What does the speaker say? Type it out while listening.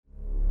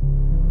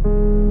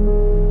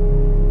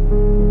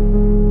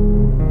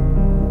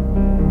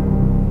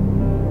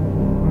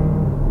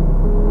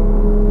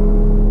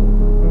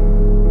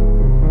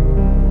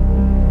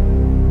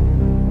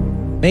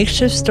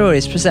Makeshift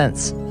Stories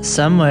presents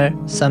Somewhere,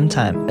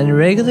 Sometime, an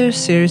irregular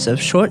series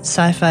of short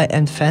sci-fi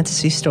and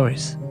fantasy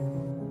stories.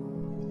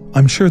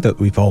 I'm sure that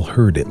we've all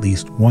heard at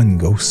least one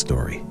ghost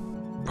story,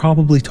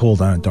 probably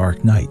told on a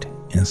dark night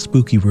in a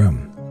spooky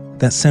room,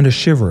 that sent a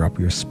shiver up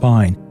your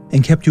spine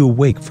and kept you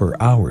awake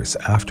for hours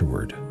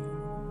afterward.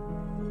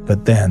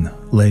 But then,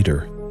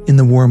 later, in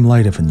the warm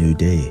light of a new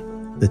day,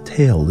 the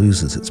tale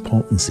loses its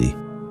potency,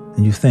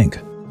 and you think,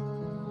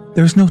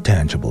 there's no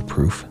tangible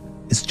proof,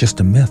 it's just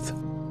a myth.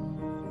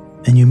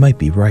 And you might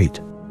be right.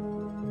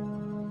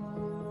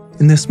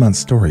 In this month's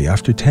story,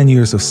 after 10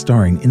 years of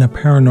starring in a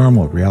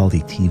paranormal reality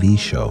TV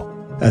show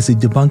as the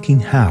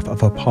debunking half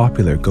of a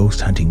popular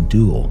ghost hunting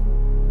duel,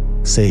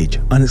 Sage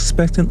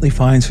unexpectedly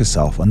finds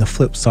herself on the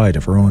flip side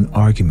of her own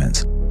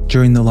arguments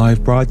during the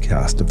live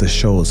broadcast of the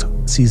show's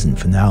season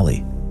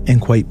finale,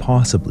 and quite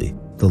possibly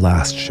the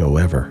last show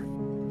ever.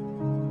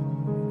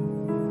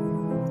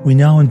 We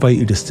now invite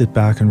you to sit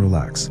back and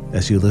relax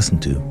as you listen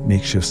to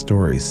Makeshift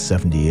Stories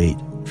 78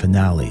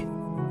 Finale.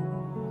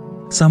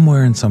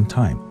 Somewhere in some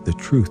time, the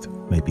truth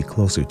may be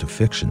closer to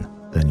fiction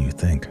than you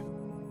think.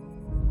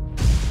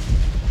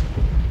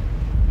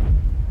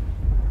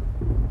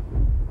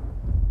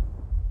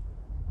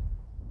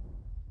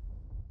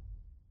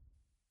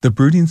 The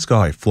brooding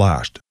sky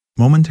flashed,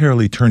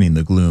 momentarily turning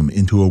the gloom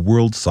into a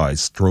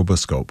world-sized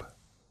stroboscope.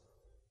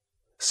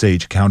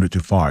 Sage counted to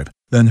 5,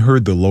 then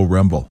heard the low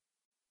rumble.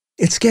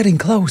 It's getting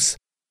close,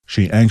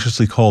 she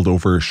anxiously called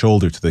over her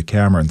shoulder to the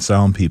camera and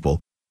sound people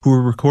who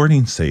were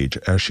recording Sage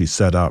as she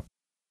set up.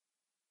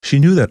 She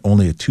knew that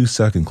only a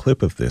 2-second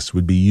clip of this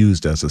would be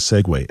used as a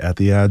segue at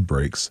the ad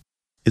breaks.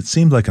 It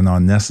seemed like an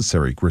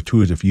unnecessary,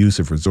 gratuitous use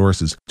of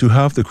resources to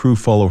have the crew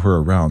follow her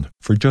around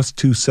for just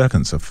 2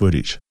 seconds of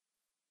footage.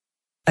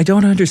 I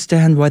don't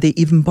understand why they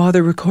even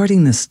bother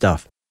recording this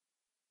stuff,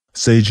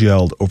 Sage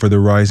yelled over the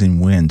rising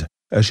wind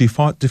as she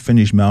fought to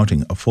finish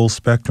mounting a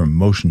full-spectrum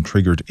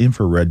motion-triggered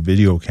infrared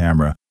video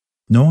camera,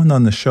 known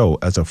on the show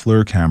as a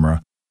FLIR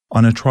camera,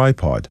 on a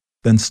tripod,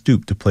 then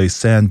stooped to place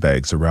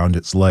sandbags around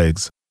its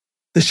legs.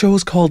 The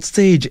show's called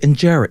Sage and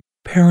Jarrett,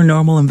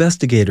 Paranormal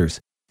Investigators.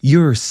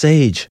 You're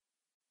Sage.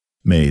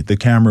 May, the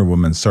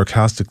camerawoman,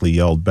 sarcastically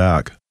yelled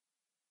back.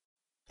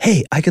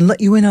 Hey, I can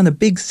let you in on a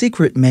big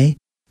secret, May.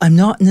 I'm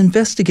not an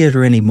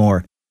investigator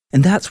anymore,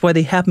 and that's why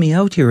they have me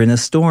out here in a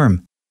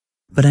storm.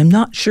 But I'm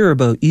not sure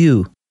about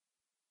you.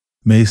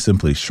 May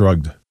simply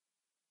shrugged.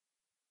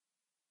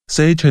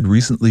 Sage had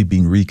recently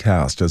been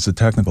recast as a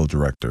technical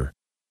director,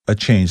 a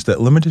change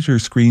that limited her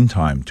screen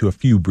time to a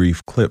few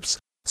brief clips,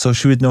 so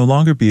she would no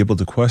longer be able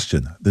to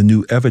question the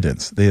new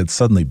evidence they had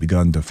suddenly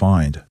begun to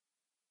find.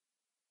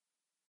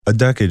 A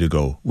decade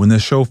ago, when the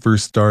show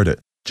first started,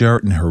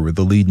 Jarrett and her were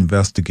the lead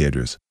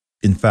investigators.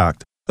 In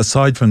fact,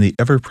 aside from the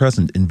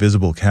ever-present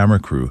invisible camera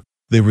crew,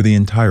 they were the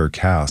entire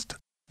cast,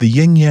 the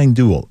yin-yang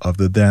duel of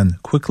the then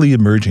quickly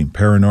emerging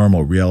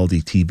paranormal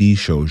reality TV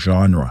show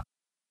genre,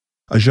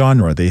 a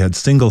genre they had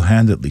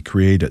single-handedly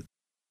created.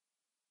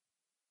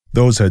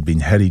 Those had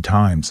been heady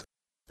times,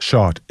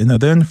 shot in a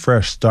then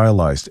fresh,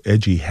 stylized,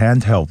 edgy,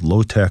 handheld,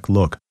 low-tech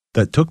look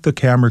that took the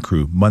camera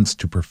crew months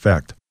to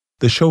perfect.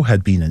 The show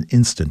had been an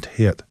instant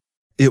hit.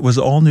 It was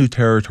all new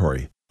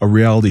territory, a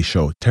reality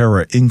show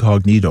terra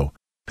incognito,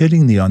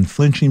 pitting the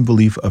unflinching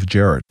belief of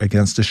Jarrett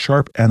against the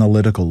sharp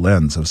analytical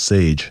lens of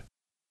Sage.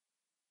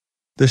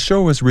 The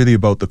show was really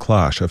about the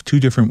clash of two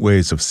different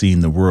ways of seeing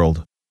the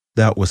world.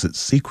 That was its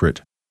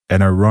secret,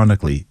 and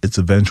ironically, its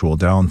eventual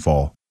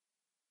downfall.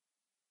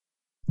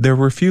 There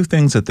were few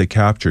things that they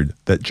captured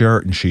that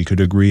Jarrett and she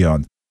could agree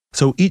on,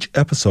 so each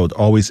episode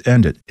always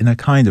ended in a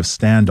kind of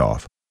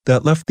standoff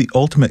that left the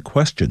ultimate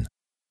question,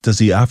 does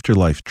the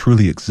afterlife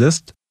truly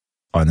exist,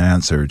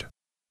 unanswered.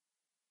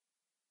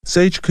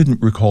 Sage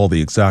couldn't recall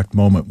the exact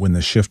moment when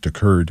the shift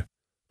occurred,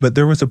 but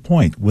there was a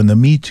point when the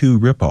Me Too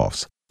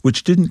ripoffs,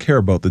 which didn't care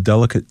about the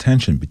delicate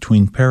tension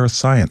between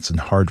parascience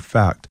and hard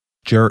fact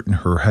Jarrett and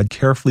her had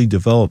carefully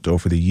developed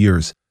over the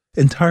years,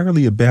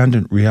 entirely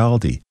abandoned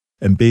reality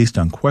and based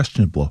on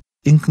questionable,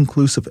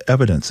 inconclusive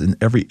evidence in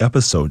every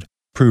episode,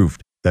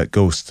 proved that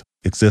ghosts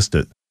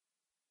existed.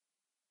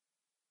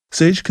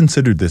 Sage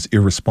considered this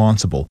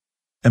irresponsible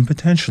and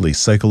potentially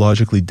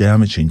psychologically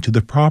damaging to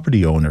the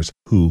property owners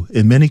who,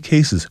 in many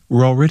cases,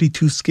 were already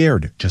too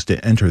scared just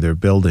to enter their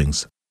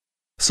buildings.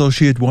 So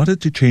she had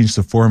wanted to change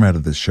the format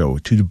of the show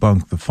to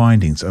debunk the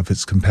findings of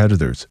its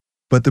competitors,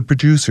 but the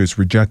producers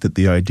rejected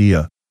the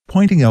idea,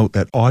 pointing out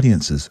that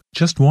audiences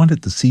just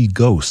wanted to see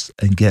ghosts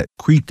and get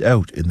creeped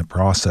out in the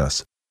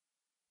process.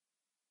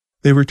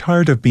 They were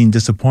tired of being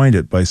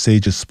disappointed by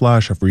Sage's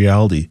splash of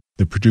reality,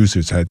 the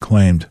producers had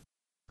claimed.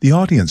 The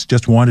audience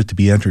just wanted to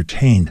be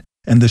entertained,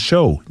 and the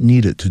show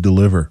needed to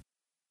deliver.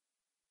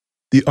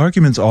 The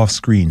arguments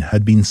off-screen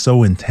had been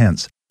so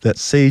intense that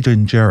Sage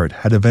and Jarrett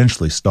had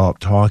eventually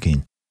stopped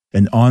talking,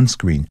 and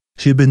on-screen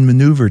she had been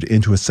maneuvered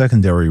into a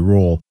secondary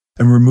role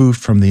and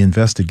removed from the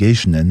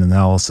investigation and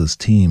analysis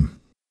team.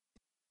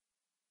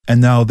 And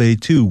now they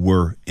too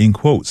were, in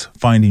quotes,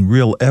 finding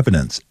real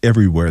evidence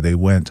everywhere they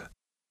went.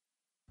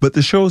 But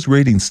the show's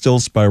ratings still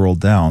spiraled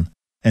down,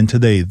 and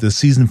today the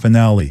season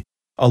finale,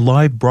 a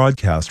live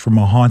broadcast from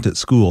a haunted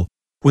school,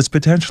 was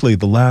potentially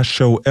the last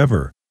show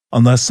ever,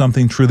 unless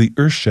something truly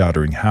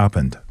earth-shattering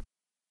happened.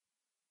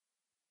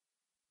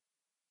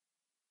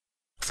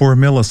 For a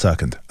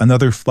millisecond,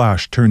 another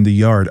flash turned the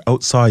yard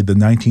outside the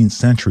 19th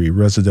century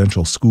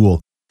residential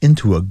school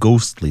into a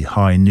ghostly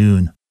high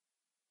noon.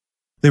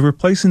 They were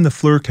placing the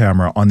FLIR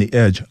camera on the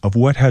edge of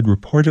what had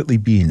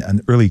reportedly been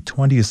an early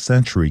 20th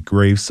century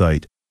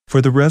gravesite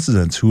for the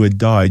residents who had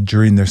died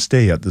during their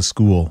stay at the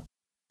school,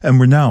 and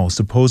were now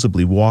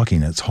supposedly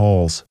walking its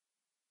halls.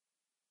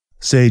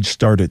 Sage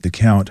started to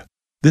count,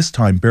 this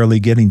time barely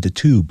getting to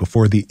 2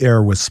 before the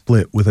air was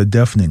split with a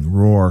deafening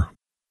roar.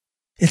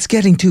 It's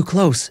getting too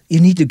close. You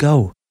need to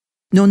go.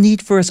 No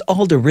need for us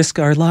all to risk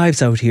our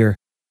lives out here.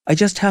 I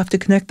just have to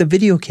connect the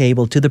video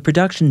cable to the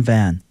production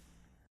van.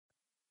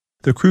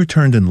 The crew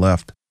turned and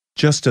left,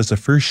 just as the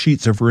first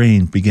sheets of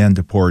rain began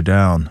to pour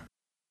down.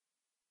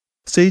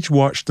 Sage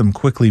watched them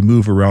quickly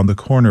move around the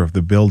corner of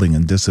the building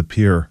and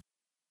disappear.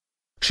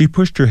 She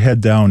pushed her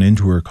head down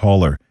into her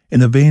collar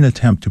in a vain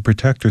attempt to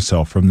protect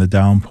herself from the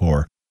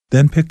downpour,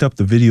 then picked up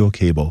the video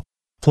cable,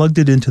 plugged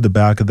it into the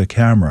back of the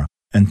camera,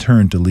 and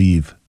turned to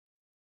leave.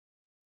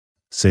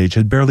 Sage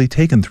had barely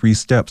taken 3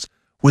 steps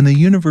when the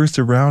universe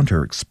around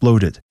her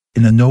exploded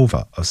in a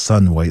nova of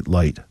sun-white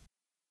light.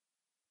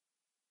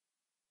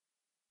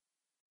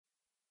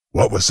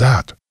 What was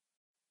that?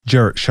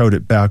 Jarrett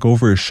shouted back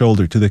over his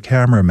shoulder to the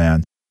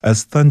cameraman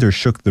as thunder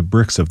shook the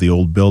bricks of the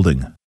old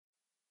building.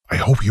 I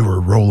hope you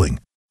were rolling,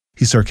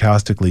 he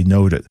sarcastically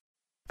noted.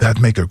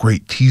 That'd make a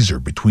great teaser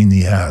between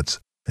the ads,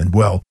 and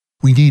well,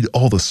 we need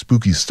all the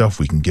spooky stuff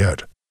we can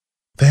get.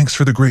 Thanks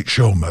for the great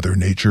show, Mother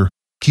Nature.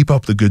 Keep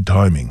up the good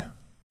timing.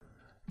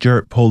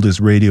 Jarrett pulled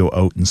his radio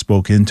out and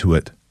spoke into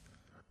it.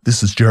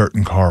 This is Jarrett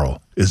and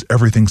Carl. Is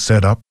everything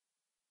set up?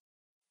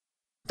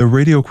 The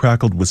radio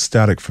crackled with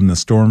static from the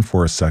storm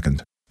for a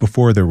second,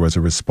 before there was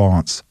a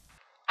response.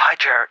 Hi,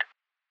 Jarrett.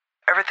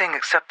 Everything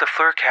except the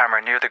FLIR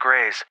camera near the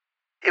grays.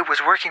 It was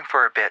working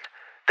for a bit,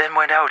 then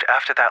went out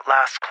after that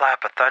last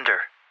clap of thunder.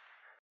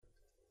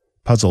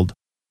 Puzzled,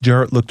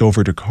 Jarrett looked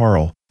over to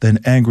Carl, then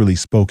angrily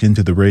spoke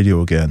into the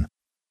radio again.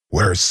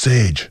 Where's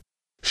Sage?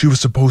 She was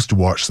supposed to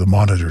watch the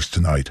monitors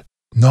tonight.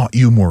 Not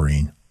you,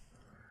 Maureen.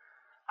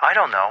 I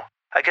don't know.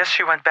 I guess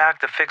she went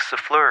back to fix the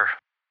FLIR.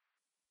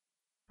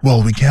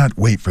 Well, we can't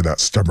wait for that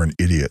stubborn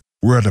idiot.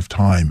 We're out of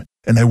time,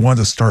 and I want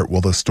to start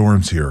while the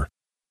storm's here.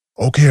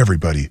 Okay,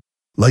 everybody.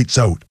 Lights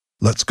out.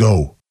 Let's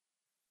go.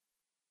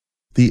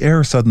 The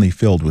air suddenly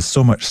filled with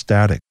so much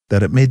static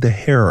that it made the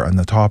hair on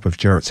the top of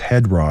Jarrett's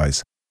head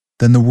rise.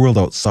 Then the world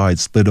outside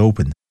split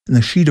open in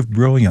a sheet of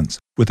brilliance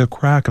with a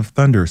crack of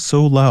thunder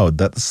so loud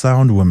that the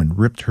sound woman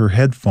ripped her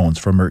headphones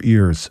from her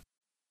ears.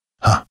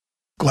 Huh.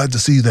 Glad to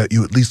see that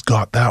you at least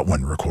got that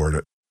one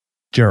recorded.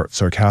 Jarrett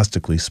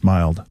sarcastically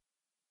smiled.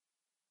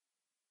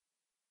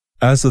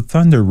 As the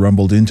thunder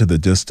rumbled into the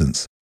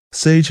distance,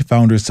 Sage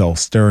found herself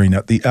staring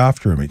at the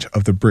afterimage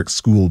of the brick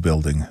school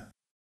building.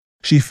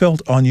 She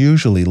felt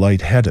unusually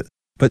lightheaded,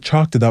 but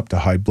chalked it up to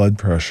high blood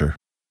pressure.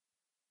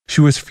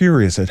 She was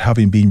furious at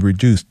having been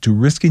reduced to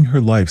risking her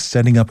life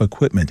setting up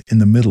equipment in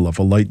the middle of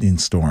a lightning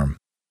storm.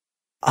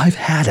 I've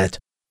had it,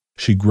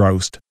 she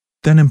groused,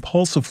 then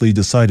impulsively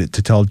decided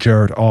to tell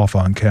Jarrett off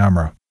on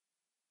camera.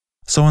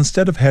 So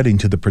instead of heading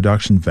to the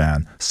production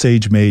van,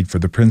 Sage made for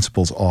the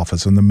principal's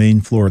office on the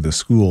main floor of the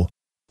school,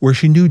 where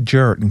she knew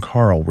Jarrett and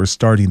Carl were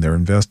starting their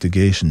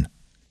investigation.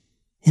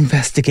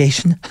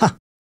 Investigation? Ha!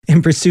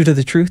 In pursuit of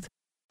the truth?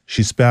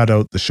 She spat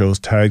out the show's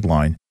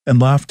tagline and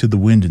laughed to the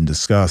wind in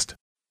disgust.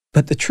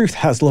 But the truth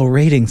has low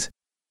ratings.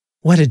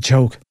 What a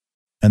joke.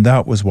 And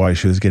that was why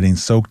she was getting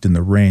soaked in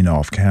the rain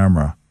off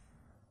camera.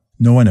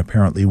 No one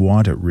apparently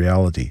wanted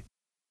reality.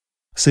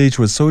 Sage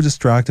was so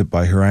distracted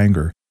by her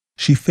anger,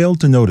 she failed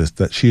to notice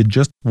that she had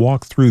just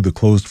walked through the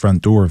closed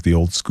front door of the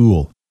old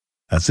school,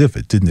 as if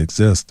it didn't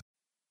exist.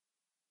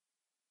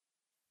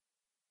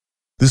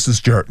 This is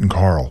Jarrett and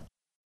Carl.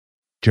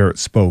 Jarrett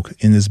spoke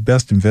in his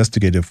best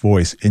investigative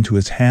voice into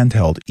his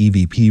handheld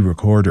EVP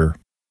recorder.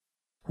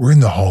 We're in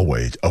the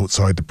hallway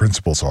outside the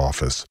principal's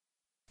office.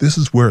 This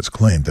is where it's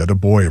claimed that a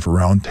boy of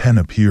around 10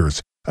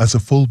 appears as a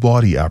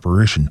full-body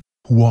apparition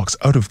who walks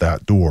out of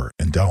that door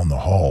and down the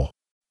hall.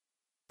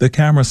 The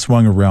camera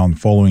swung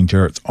around following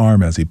Jarrett's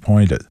arm as he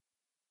pointed,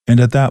 and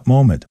at that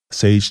moment,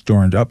 Sage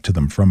stormed up to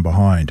them from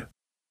behind.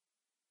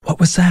 What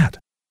was that?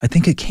 I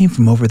think it came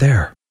from over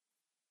there,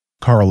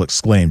 Carl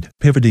exclaimed,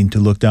 pivoting to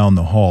look down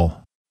the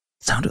hall.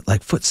 Sounded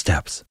like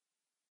footsteps.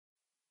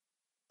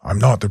 I'm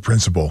not the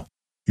principal.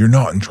 You're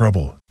not in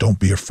trouble. Don't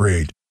be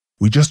afraid.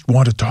 We just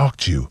want to talk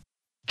to you,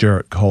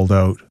 Jarrett called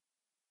out.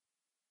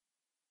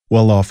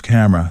 Well off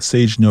camera,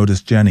 Sage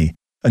noticed Jenny,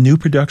 a new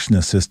production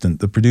assistant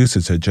the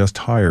producers had just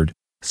hired,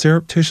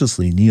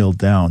 surreptitiously kneel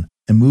down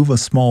and move a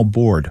small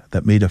board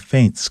that made a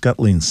faint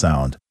scuttling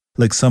sound,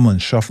 like someone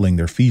shuffling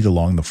their feet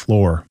along the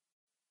floor.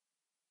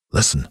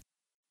 Listen.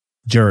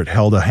 Jarrett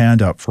held a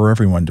hand up for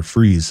everyone to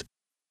freeze.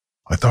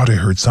 I thought I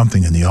heard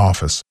something in the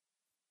office.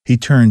 He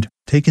turned,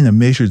 taking a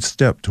measured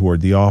step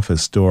toward the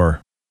office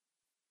door.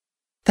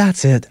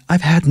 That's it.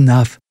 I've had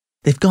enough.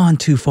 They've gone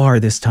too far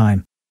this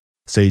time.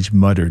 Sage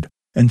muttered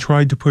and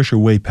tried to push her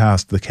way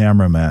past the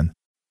cameraman.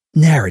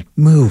 Narrett,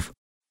 move.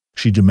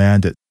 She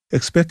demanded,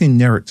 expecting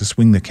Narrett to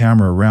swing the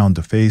camera around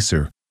to face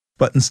her,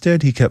 but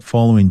instead he kept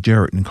following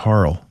Jarrett and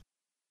Carl.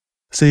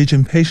 Sage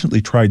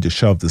impatiently tried to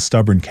shove the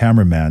stubborn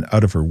cameraman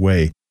out of her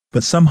way,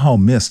 but somehow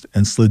missed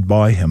and slid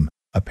by him,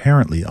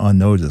 apparently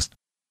unnoticed.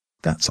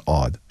 That's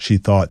odd, she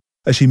thought,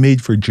 as she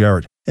made for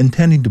Jarrett,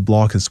 intending to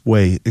block his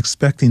way,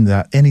 expecting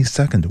that any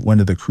second one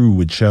of the crew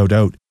would shout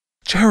out,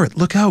 "Jarrett,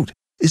 look out!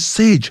 It's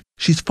Sage!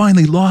 She's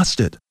finally lost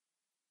it!"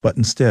 But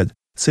instead,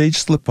 Sage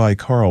slipped by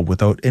Carl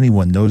without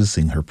anyone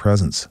noticing her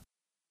presence.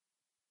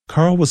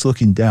 Carl was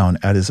looking down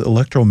at his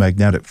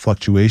electromagnetic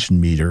fluctuation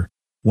meter.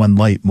 One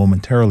light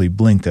momentarily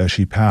blinked as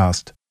she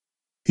passed.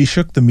 He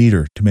shook the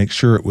meter to make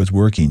sure it was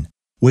working,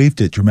 waved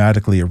it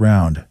dramatically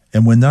around,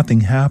 and when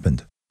nothing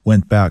happened,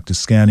 went back to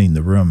scanning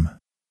the room.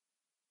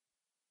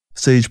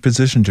 Sage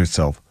positioned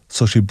herself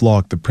so she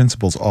blocked the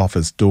principal's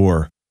office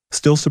door,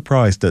 still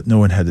surprised that no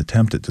one had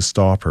attempted to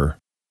stop her.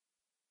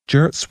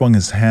 Jarrett swung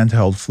his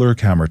handheld FLIR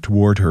camera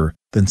toward her,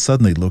 then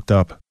suddenly looked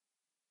up.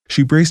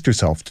 She braced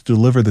herself to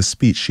deliver the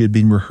speech she had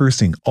been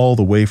rehearsing all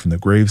the way from the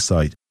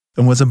gravesite,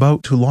 and was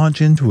about to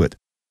launch into it,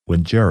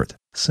 when Jarrett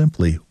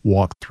simply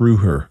walked through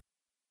her.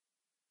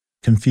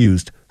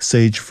 Confused,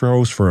 Sage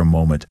froze for a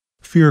moment,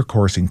 fear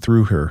coursing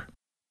through her.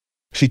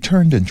 She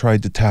turned and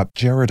tried to tap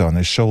Jarrett on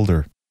his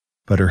shoulder,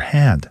 but her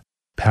hand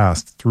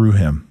passed through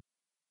him.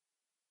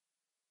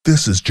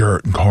 "This is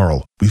Jarrett and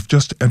Carl. We've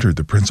just entered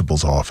the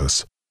principal's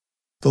office.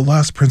 The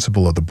last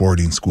principal of the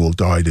boarding school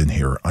died in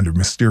here under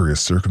mysterious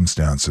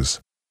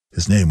circumstances.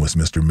 His name was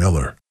Mr.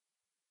 Miller.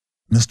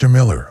 Mr.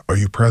 Miller, are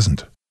you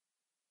present?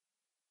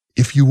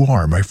 If you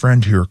are, my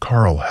friend here,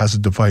 Carl, has a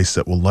device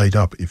that will light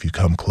up if you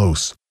come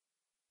close.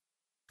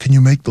 Can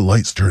you make the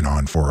lights turn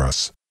on for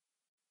us?"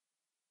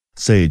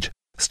 Sage,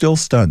 still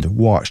stunned,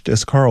 watched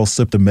as Carl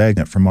slipped a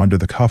magnet from under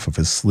the cuff of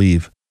his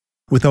sleeve.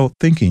 Without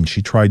thinking,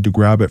 she tried to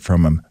grab it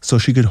from him so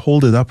she could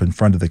hold it up in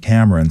front of the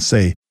camera and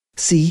say,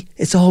 "See,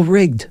 it's all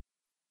rigged."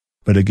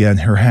 But again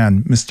her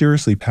hand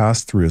mysteriously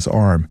passed through his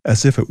arm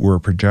as if it were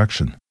a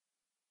projection.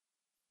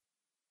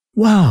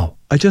 "Wow,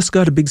 I just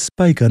got a big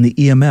spike on the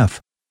EMF,"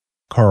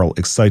 Carl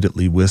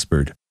excitedly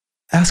whispered.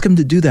 "Ask him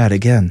to do that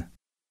again."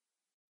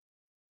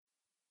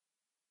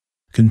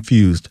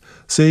 Confused,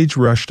 Sage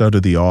rushed out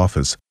of the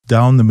office,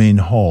 down the main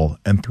hall,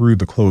 and through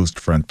the closed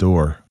front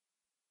door.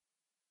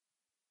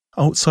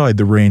 Outside,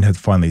 the rain had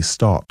finally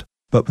stopped,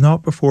 but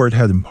not before it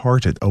had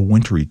imparted a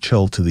wintry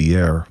chill to the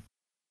air.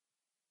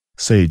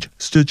 Sage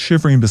stood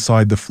shivering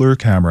beside the FLIR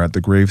camera at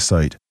the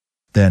gravesite.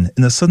 Then,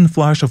 in a sudden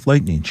flash of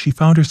lightning, she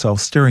found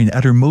herself staring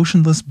at her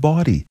motionless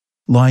body,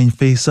 lying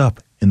face up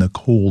in the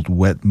cold,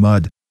 wet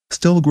mud,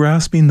 still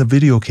grasping the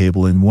video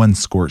cable in one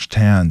scorched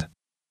hand.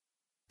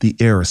 The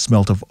air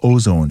smelt of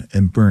ozone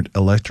and burnt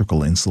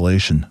electrical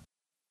insulation.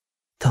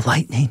 "The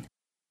lightning!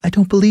 I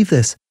don't believe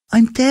this!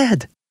 I'm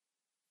dead!"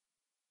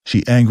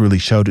 She angrily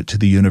shouted to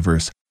the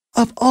universe.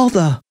 "Of all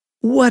the...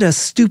 What a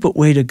stupid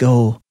way to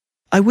go!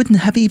 I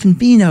wouldn't have even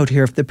been out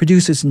here if the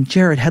producers and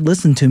Jarrett had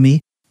listened to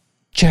me.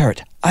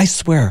 Jarrett, I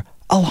swear,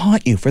 I'll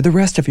haunt you for the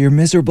rest of your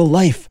miserable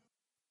life."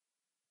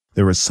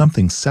 There was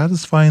something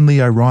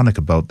satisfyingly ironic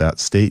about that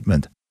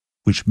statement,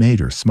 which made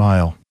her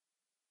smile.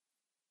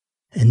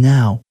 "And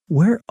now,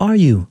 where are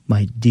you,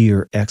 my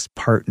dear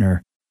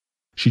ex-partner?"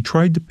 She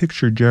tried to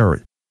picture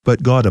Jarrett,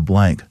 but got a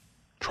blank.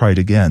 Tried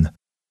again,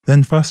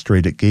 then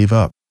frustrated gave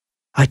up.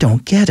 "I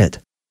don't get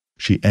it."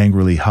 She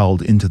angrily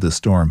howled into the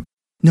storm.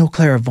 "No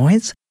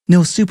clairvoyance?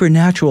 No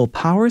supernatural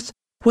powers?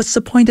 What's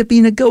the point of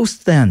being a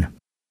ghost then?"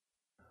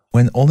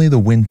 When only the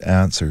wind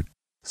answered,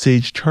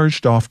 Sage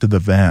charged off to the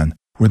van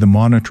where the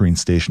monitoring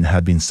station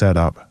had been set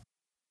up.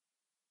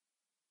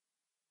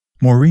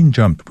 Maureen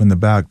jumped when the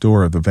back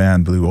door of the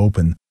van blew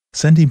open,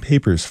 sending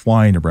papers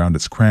flying around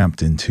its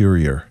cramped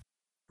interior.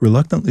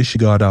 Reluctantly, she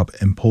got up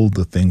and pulled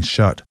the thing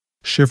shut,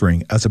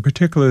 shivering as a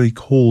particularly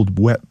cold,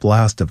 wet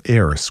blast of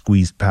air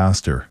squeezed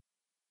past her.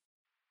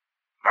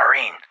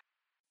 "Maureen,"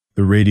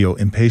 the radio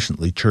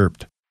impatiently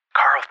chirped.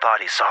 "Carl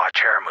thought he saw a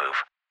chair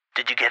move.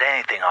 Did you get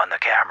anything on the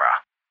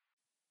camera?"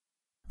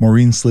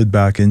 Maureen slid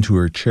back into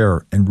her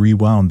chair and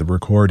rewound the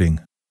recording.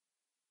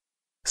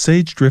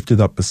 Sage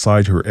drifted up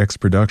beside her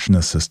ex-production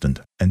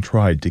assistant and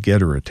tried to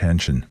get her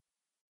attention.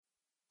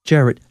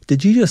 "Jarrett,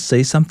 did you just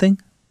say something?"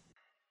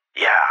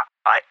 "Yeah,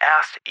 I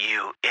asked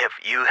you if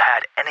you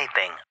had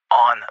anything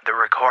on the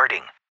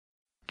recording."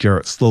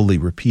 Jarrett slowly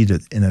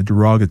repeated in a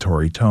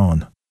derogatory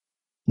tone.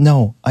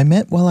 "No, I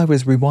meant while I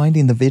was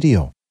rewinding the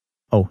video."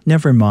 "Oh,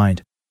 never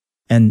mind.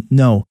 And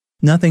no,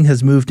 nothing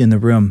has moved in the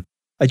room.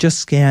 I just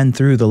scanned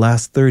through the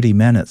last 30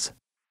 minutes.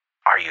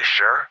 "Are you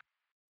sure?"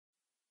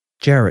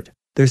 "Jarrett,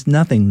 there's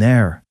nothing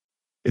there."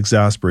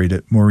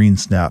 Exasperated, Maureen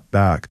snapped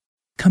back.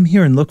 "Come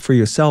here and look for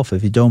yourself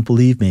if you don't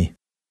believe me."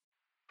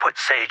 "Put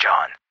Sage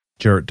on,"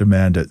 Jarrett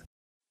demanded.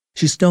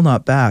 "She's still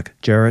not back,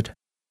 Jarrett.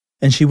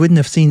 And she wouldn't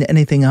have seen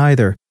anything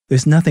either.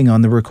 There's nothing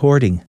on the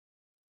recording."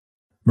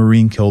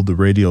 Maureen killed the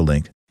radio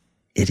link.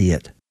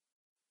 "Idiot."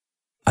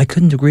 I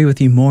couldn't agree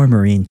with you more,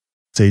 Maureen,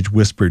 Sage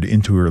whispered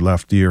into her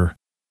left ear.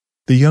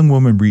 The young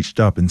woman reached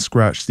up and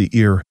scratched the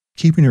ear,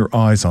 keeping her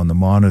eyes on the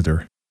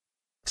monitor.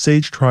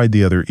 Sage tried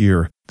the other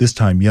ear, this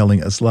time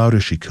yelling as loud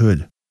as she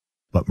could,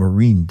 but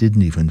Maureen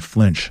didn't even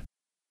flinch.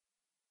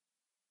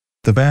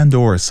 The van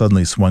door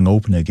suddenly swung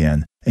open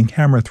again, and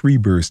camera 3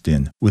 burst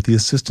in, with the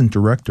assistant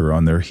director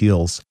on their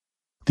heels.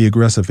 The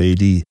aggressive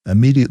AD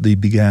immediately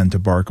began to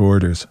bark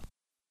orders.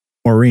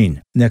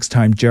 Maureen, next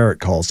time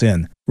Jarrett calls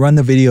in, run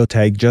the video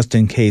tag just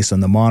in case on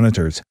the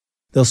monitors.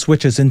 They'll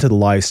switch us into the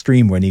live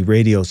stream when he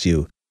radios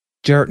you.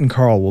 Jarrett and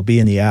Carl will be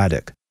in the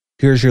attic.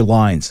 Here's your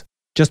lines.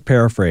 Just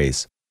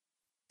paraphrase.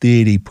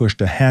 The AD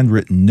pushed a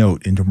handwritten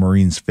note into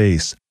Maureen's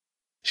face.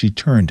 She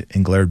turned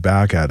and glared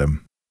back at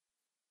him.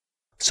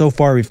 So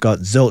far we've got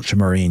zilch,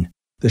 Maureen.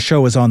 The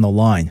show is on the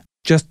line.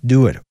 Just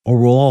do it,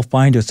 or we'll all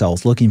find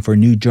ourselves looking for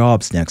new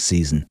jobs next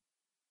season.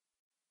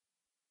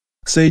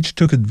 Sage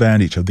took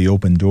advantage of the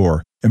open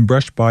door and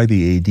brushed by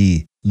the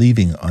AD,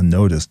 leaving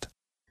unnoticed.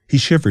 He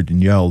shivered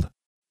and yelled,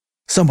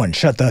 Someone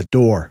shut that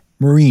door.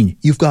 Maureen,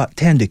 you've got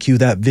 10 to cue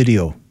that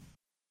video.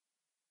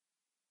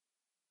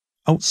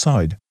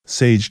 Outside,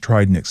 Sage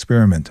tried an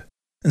experiment.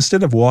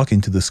 Instead of walking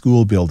to the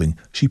school building,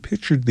 she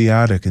pictured the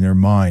attic in her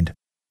mind,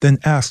 then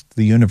asked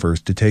the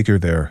universe to take her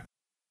there.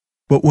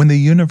 But when the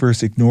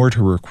universe ignored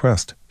her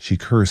request, she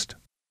cursed.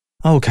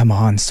 Oh, come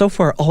on. So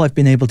far, all I've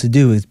been able to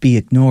do is be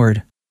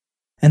ignored.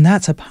 And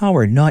that's a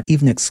power not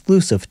even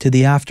exclusive to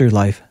the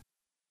afterlife.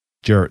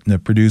 Jarrett and the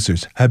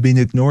producers had been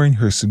ignoring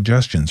her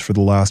suggestions for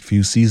the last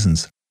few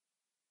seasons.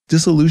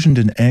 Disillusioned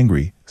and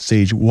angry,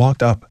 Sage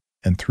walked up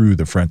and through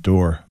the front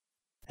door.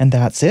 And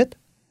that's it?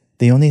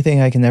 The only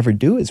thing I can ever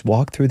do is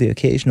walk through the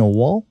occasional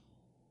wall?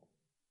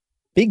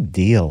 Big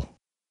deal.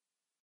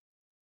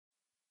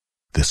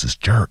 This is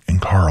Jarrett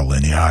and Carl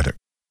in the attic.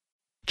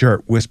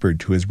 Jarrett whispered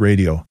to his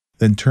radio,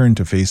 then turned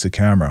to face the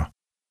camera.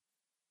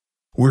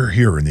 We're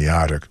here in the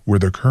attic where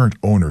the current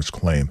owners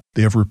claim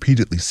they have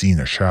repeatedly seen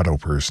a shadow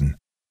person.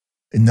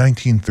 In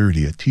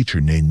 1930, a teacher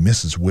named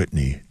Mrs.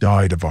 Whitney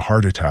died of a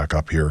heart attack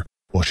up here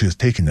while she was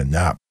taking a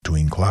nap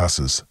between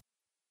classes.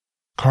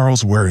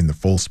 Carl's wearing the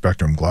full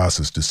spectrum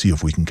glasses to see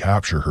if we can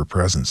capture her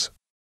presence.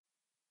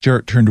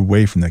 Jarrett turned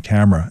away from the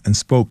camera and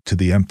spoke to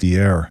the empty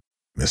air.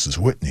 Mrs.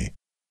 Whitney,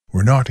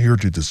 we're not here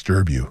to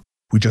disturb you.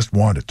 We just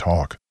want to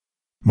talk.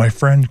 My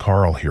friend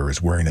Carl here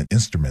is wearing an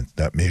instrument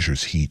that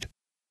measures heat.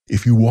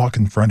 If you walk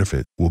in front of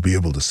it, we'll be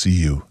able to see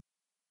you.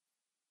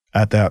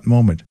 At that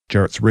moment,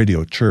 Jarrett's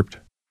radio chirped.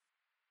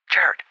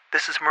 Jarrett,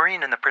 this is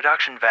Maureen in the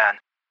production van.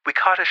 We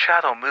caught a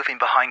shadow moving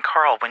behind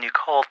Carl when you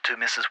called to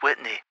Mrs.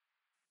 Whitney.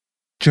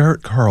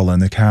 Jarrett, Carl,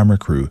 and the camera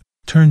crew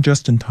turned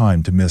just in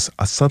time to miss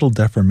a subtle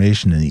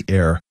deformation in the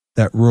air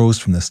that rose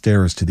from the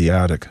stairs to the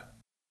attic.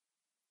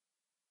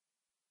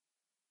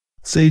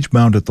 Sage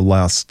mounted the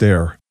last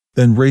stair,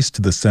 then raced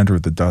to the center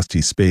of the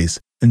dusty space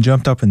and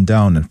jumped up and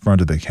down in front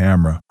of the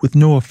camera with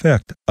no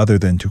effect other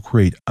than to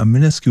create a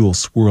minuscule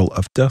swirl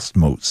of dust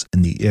motes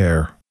in the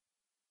air.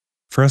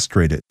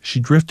 Frustrated, she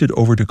drifted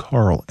over to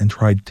Carl and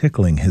tried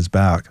tickling his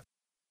back.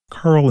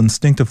 Carl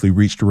instinctively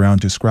reached around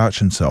to scratch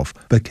himself,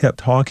 but kept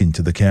talking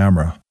to the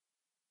camera.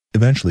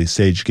 Eventually,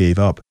 Sage gave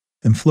up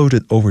and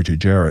floated over to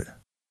Jarrett.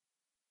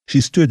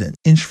 She stood an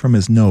inch from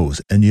his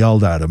nose and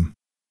yelled at him.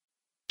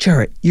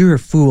 Jarrett, you're a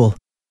fool.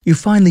 You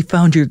finally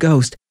found your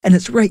ghost, and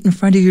it's right in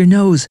front of your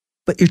nose,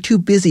 but you're too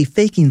busy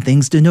faking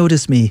things to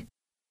notice me.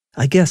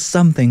 I guess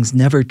some things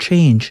never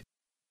change.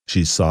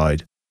 She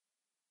sighed.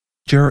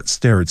 Jarrett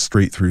stared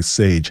straight through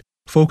Sage,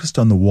 focused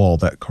on the wall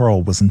that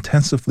Carl was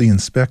intensively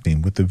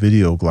inspecting with the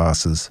video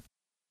glasses.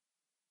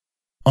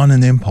 On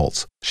an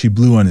impulse, she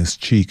blew on his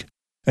cheek,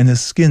 and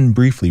his skin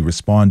briefly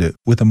responded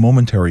with a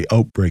momentary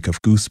outbreak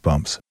of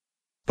goosebumps.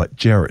 But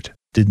Jarrett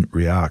didn't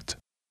react.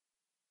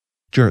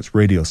 Jarrett's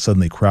radio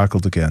suddenly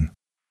crackled again.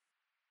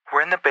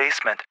 We're in the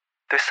basement.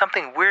 There's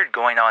something weird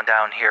going on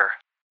down here.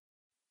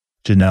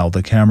 Janelle,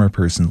 the camera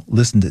person,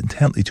 listened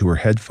intently to her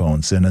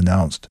headphones and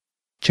announced,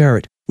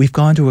 Jarrett, we've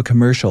gone to a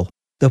commercial.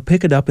 They'll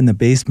pick it up in the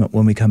basement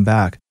when we come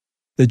back.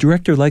 The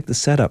director liked the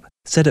setup,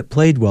 said it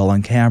played well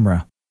on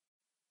camera.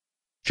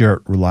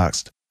 Jarrett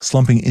relaxed,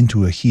 slumping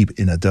into a heap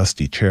in a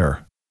dusty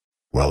chair.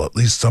 Well, at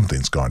least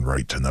something's gone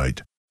right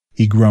tonight,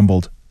 he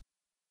grumbled.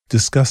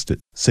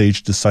 Disgusted,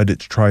 Sage decided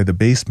to try the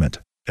basement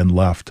and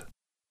left.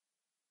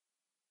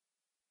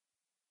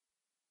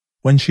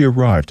 When she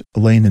arrived,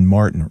 Elaine and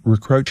Martin were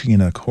crouching in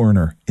a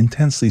corner,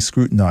 intensely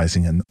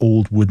scrutinizing an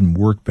old wooden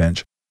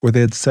workbench where they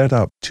had set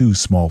up 2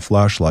 small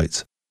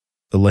flashlights.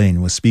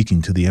 Elaine was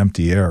speaking to the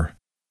empty air.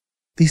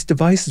 These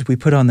devices we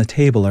put on the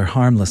table are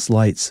harmless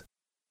lights.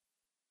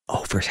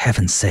 Oh, for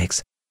heaven's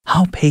sakes,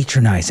 how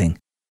patronizing.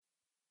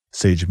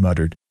 Sage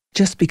muttered.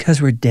 Just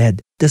because we're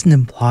dead doesn't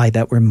imply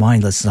that we're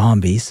mindless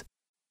zombies.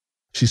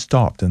 She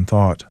stopped and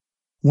thought.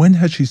 When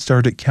had she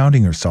started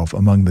counting herself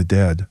among the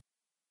dead?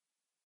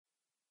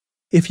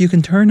 If you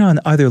can turn on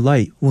either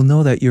light, we'll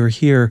know that you're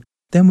here.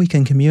 Then we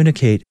can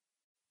communicate.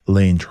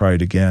 Elaine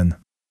tried again.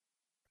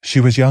 She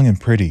was young and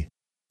pretty,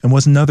 and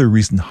was another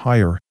recent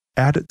hire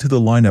added to the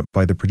lineup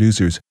by the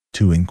producers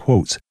to, in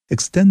quotes,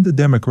 extend the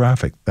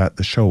demographic that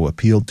the show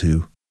appealed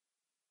to.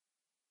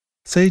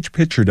 Sage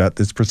pictured at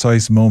this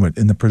precise moment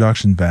in the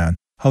production van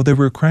how they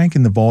were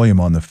cranking the volume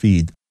on the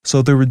feed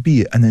so there would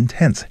be an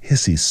intense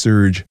hissy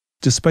surge,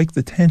 despite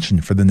the tension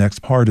for the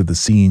next part of the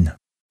scene.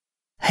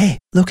 Hey,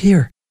 look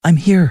here. I'm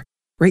here,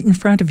 right in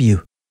front of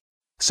you.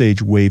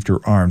 Sage waved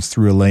her arms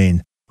through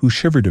Elaine, who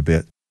shivered a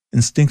bit,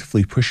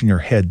 instinctively pushing her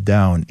head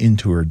down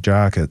into her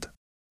jacket.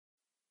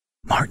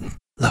 Martin,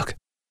 look.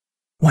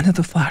 One of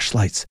the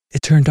flashlights.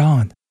 It turned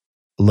on.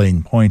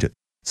 Elaine pointed,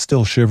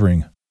 still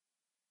shivering.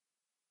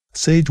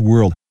 Sage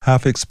whirled,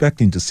 half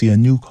expecting to see a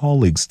new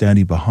colleague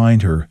standing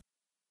behind her,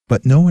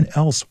 but no one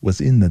else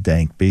was in the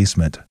dank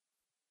basement.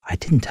 I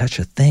didn't touch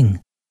a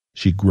thing,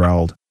 she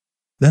growled,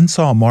 then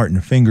saw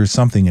Martin finger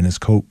something in his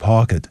coat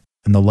pocket,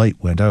 and the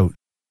light went out.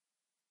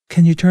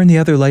 Can you turn the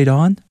other light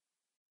on?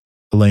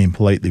 Elaine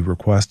politely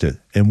requested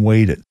and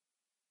waited,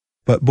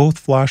 but both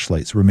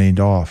flashlights remained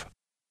off.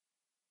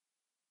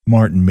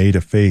 Martin made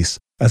a face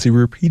as he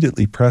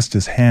repeatedly pressed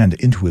his hand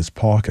into his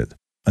pocket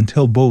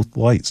until both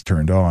lights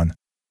turned on,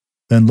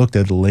 then looked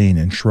at Elaine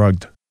and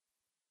shrugged.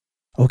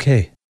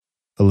 Okay,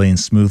 Elaine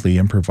smoothly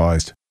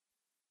improvised.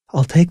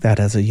 I'll take that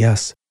as a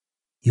yes.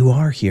 You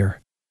are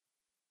here.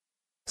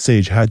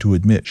 Sage had to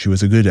admit she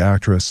was a good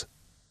actress.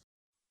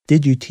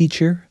 Did you teach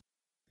her?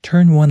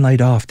 Turn one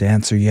light off to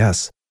answer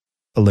yes,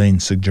 Elaine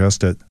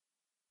suggested.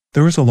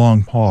 There was a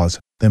long pause,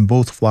 then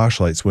both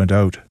flashlights went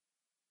out.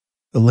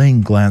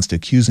 Elaine glanced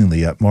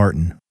accusingly at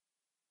Martin.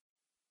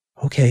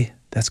 Okay,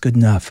 that's good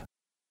enough.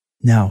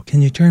 Now,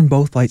 can you turn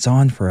both lights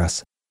on for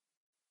us?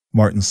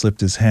 Martin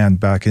slipped his hand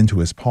back into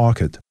his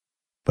pocket,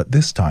 but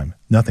this time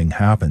nothing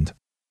happened.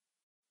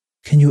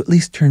 Can you at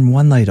least turn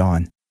one light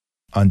on?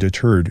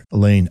 Undeterred,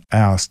 Elaine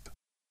asked.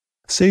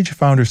 Sage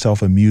found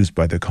herself amused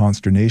by the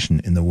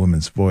consternation in the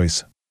woman's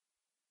voice.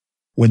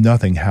 When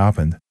nothing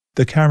happened,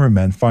 the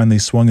cameraman finally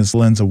swung his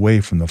lens away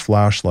from the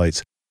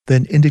flashlights,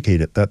 then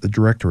indicated that the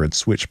director had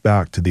switched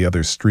back to the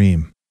other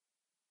stream.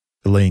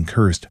 Elaine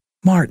cursed.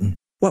 Martin,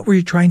 what were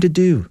you trying to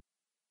do?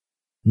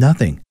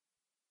 Nothing.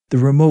 The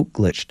remote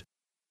glitched.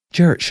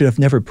 Jarrett should have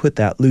never put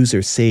that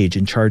loser Sage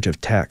in charge of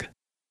tech.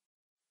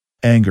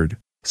 Angered,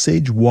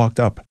 Sage walked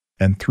up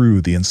and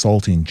threw the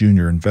insulting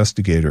junior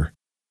investigator,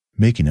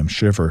 making him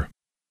shiver.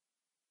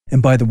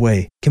 And by the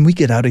way, can we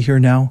get out of here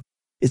now?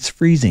 It's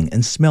freezing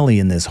and smelly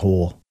in this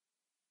hole.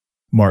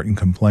 Martin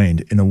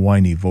complained in a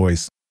whiny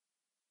voice.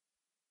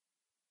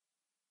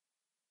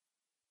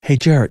 Hey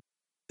Jarrett,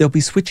 they'll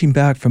be switching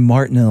back from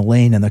Martin and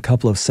Elaine in a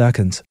couple of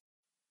seconds.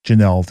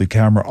 Janelle, the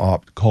camera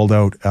op, called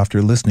out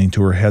after listening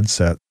to her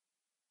headset.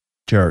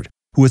 Jarrett,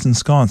 who was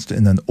ensconced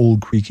in an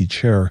old creaky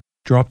chair,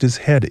 dropped his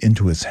head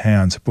into his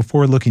hands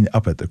before looking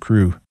up at the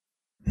crew.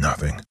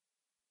 Nothing.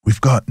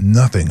 We've got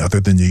nothing other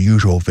than the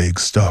usual vague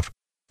stuff,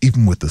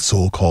 even with the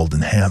so-called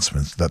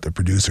enhancements that the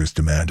producers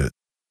demanded.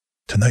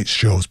 Tonight's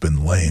show's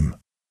been lame.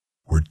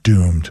 We're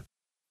doomed.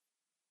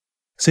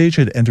 Sage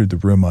had entered the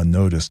room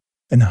unnoticed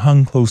and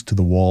hung close to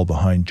the wall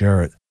behind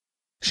Jarrett.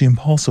 She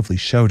impulsively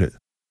shouted,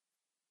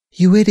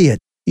 You idiot!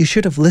 You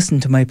should have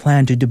listened to my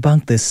plan to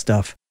debunk this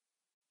stuff.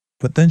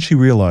 But then she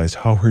realized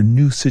how her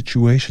new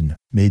situation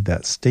made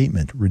that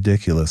statement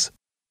ridiculous.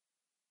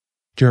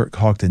 Jarrett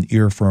cocked an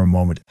ear for a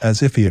moment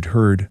as if he had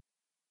heard,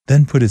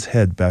 then put his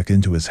head back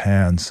into his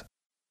hands.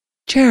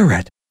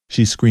 Jarrett!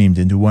 She screamed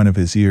into one of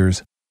his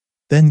ears,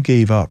 then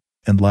gave up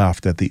and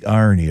laughed at the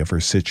irony of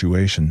her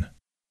situation.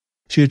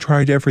 She had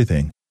tried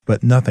everything,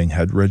 but nothing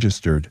had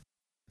registered.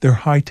 Their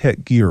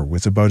high-tech gear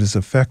was about as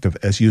effective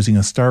as using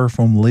a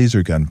styrofoam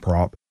laser gun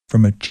prop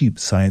from a cheap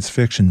science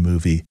fiction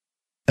movie,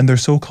 and their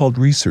so-called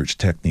research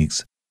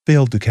techniques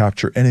failed to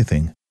capture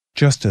anything,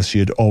 just as she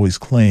had always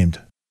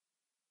claimed.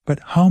 But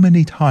how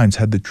many times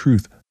had the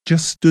truth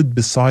just stood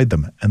beside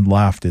them and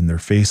laughed in their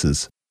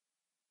faces?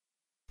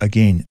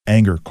 Again,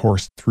 anger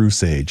coursed through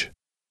Sage.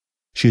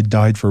 She had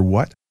died for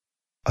what?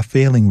 A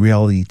failing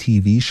reality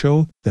TV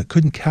show that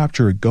couldn't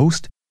capture a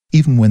ghost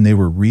even when they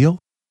were real?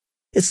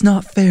 It's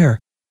not fair.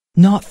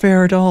 Not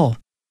fair at all.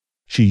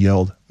 She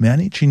yelled,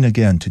 managing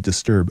again to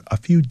disturb a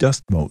few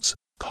dust motes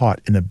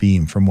caught in a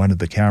beam from one of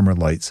the camera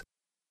lights,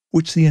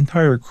 which the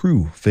entire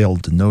crew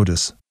failed to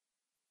notice.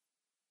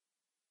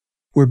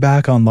 We're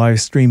back on live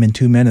stream in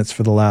 2 minutes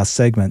for the last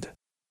segment,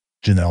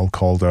 Janelle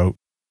called out.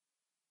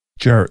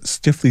 Jarrett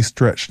stiffly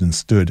stretched and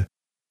stood.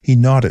 He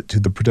nodded to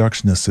the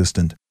production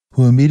assistant,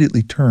 who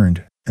immediately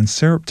turned and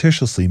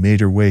surreptitiously made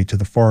her way to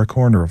the far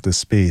corner of the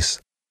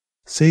space.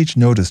 Sage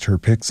noticed her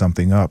pick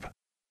something up.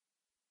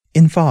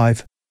 In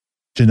 5,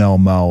 Janelle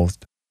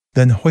mouthed,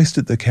 then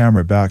hoisted the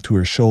camera back to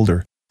her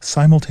shoulder,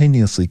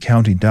 simultaneously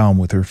counting down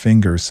with her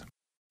fingers.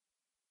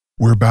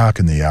 We're back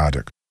in the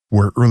attic,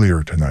 where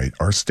earlier tonight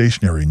our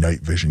stationary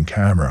night vision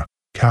camera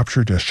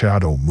captured a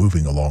shadow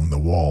moving along the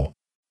wall.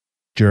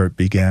 Jarrett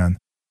began.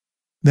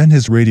 Then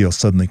his radio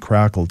suddenly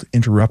crackled,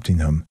 interrupting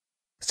him.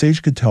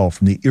 Sage could tell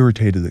from the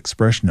irritated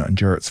expression on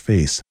Jarrett's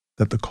face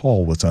that the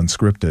call was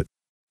unscripted.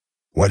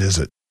 What is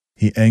it?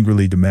 He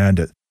angrily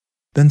demanded,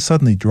 then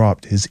suddenly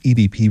dropped his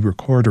EVP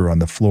recorder on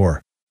the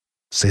floor.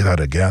 Say that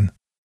again.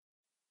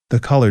 The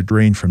color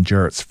drained from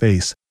Jarrett's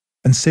face,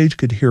 and Sage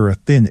could hear a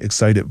thin,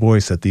 excited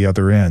voice at the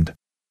other end.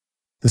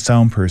 The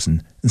sound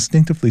person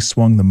instinctively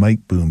swung the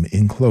mic boom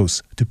in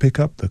close to pick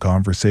up the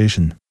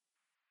conversation.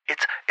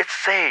 It's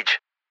Sage.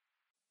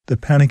 The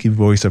panicky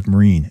voice of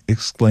Maureen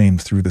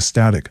exclaimed through the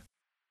static.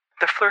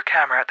 The FLIR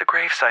camera at the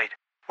gravesite.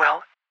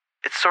 Well,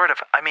 it's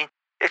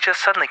it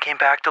just suddenly came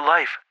back to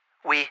life.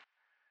 We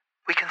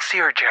can see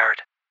her,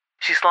 Jarrett.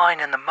 She's lying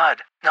in the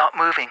mud, not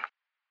moving.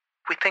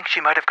 We think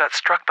she might have got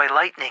struck by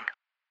lightning.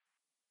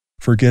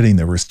 Forgetting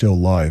they were still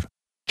live,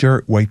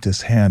 Jarrett wiped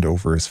his hand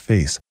over his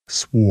face,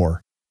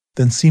 swore,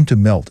 then seemed to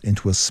melt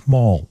into a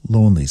small,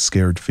 lonely,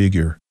 scared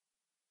figure.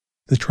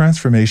 The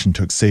transformation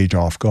took Sage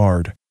off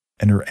guard,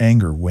 and her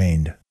anger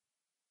waned.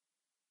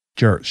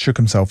 Jarrett shook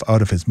himself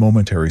out of his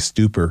momentary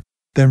stupor,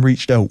 then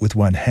reached out with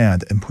one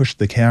hand and pushed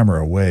the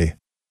camera away.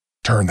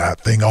 "Turn that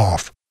thing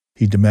off,"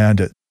 he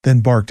demanded, then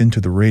barked into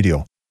the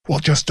radio. "Well,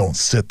 just don't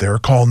sit there.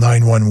 Call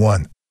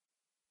 911.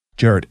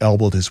 Jarrett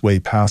elbowed his way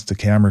past the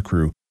camera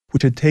crew,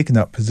 which had taken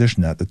up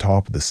position at the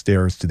top of the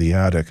stairs to the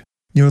attic,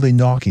 nearly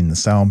knocking the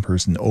sound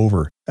person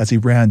over as he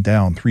ran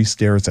down 3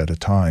 stairs at a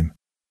time.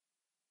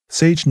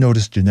 Sage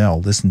noticed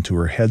Janelle listen to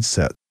her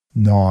headset,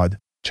 nod,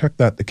 check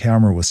that the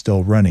camera was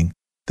still running,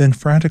 then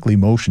frantically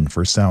motioned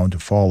for sound to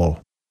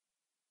follow.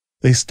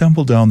 They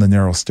stumbled down the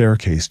narrow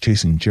staircase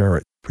chasing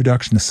Jarrett,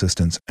 production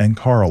assistants, and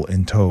Carl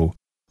in tow,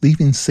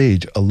 leaving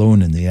Sage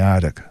alone in the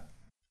attic.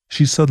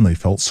 She suddenly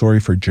felt sorry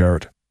for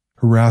Jarrett,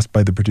 harassed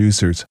by the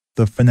producers,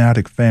 the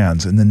fanatic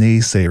fans, and the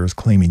naysayers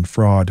claiming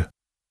fraud.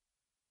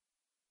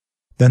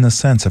 Then a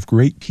sense of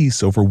great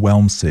peace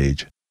overwhelmed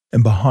Sage,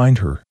 and behind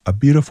her a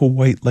beautiful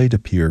white light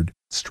appeared,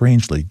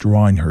 strangely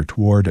drawing her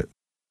toward it.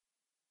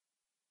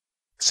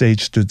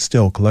 Sage stood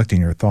still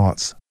collecting her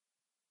thoughts,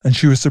 and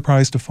she was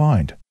surprised to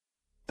find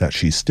that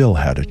she still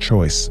had a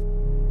choice.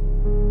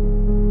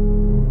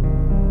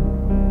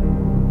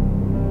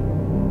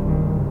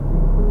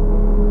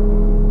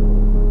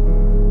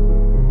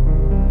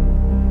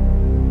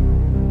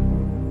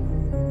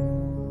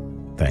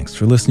 Thanks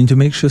for listening to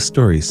Makeshift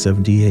Stories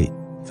 78,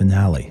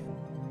 Finale.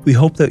 We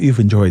hope that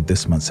you've enjoyed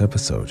this month's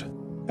episode.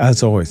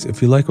 As always,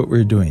 if you like what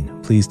we're doing,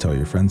 please tell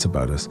your friends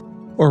about us,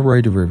 or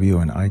write a review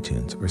on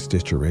iTunes or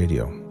Stitcher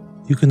Radio.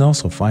 You can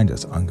also find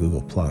us on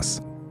Google+.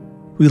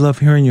 We love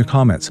hearing your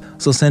comments,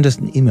 so send us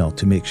an email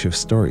to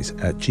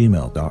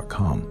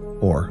makeshiftstories@gmail.com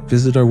or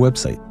visit our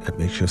website at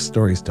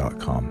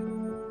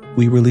makeshiftstories.com.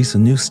 We release a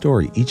new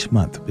story each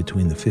month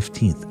between the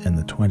 15th and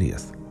the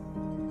 20th.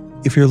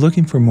 If you're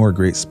looking for more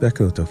great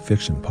speculative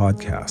fiction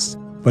podcasts,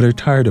 but are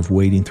tired of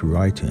wading through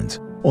iTunes,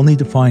 only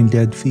to find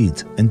dead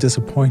feeds and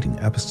disappointing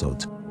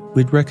episodes,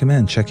 we'd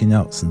recommend checking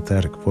out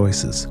Synthetic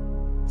Voices.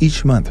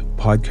 Each month,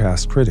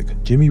 podcast critic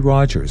Jimmy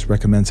Rogers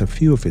recommends a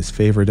few of his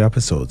favorite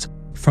episodes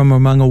from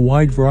among a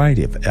wide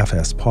variety of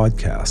FS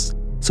podcasts,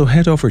 so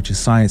head over to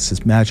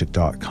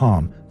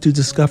sciencesmagic.com to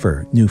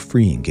discover new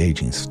free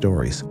engaging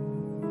stories.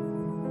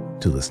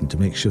 To listen to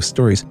Makeshift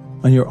Stories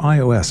on your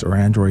iOS or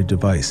Android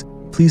device,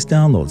 please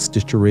download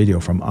Stitcher Radio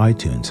from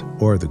iTunes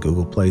or the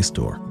Google Play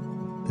Store.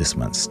 This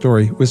month's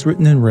story was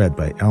written and read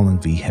by Alan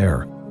V.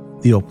 Hare.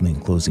 The opening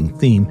and closing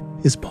theme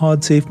is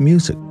Pod Safe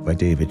Music by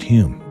David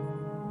Hume.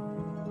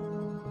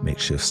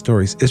 Makeshift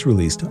Stories is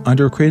released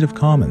under a Creative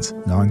Commons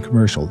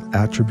non-commercial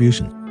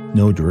attribution,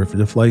 no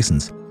derivative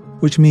license,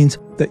 which means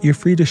that you're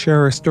free to share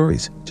our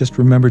stories. Just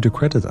remember to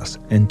credit us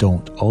and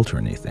don't alter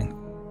anything.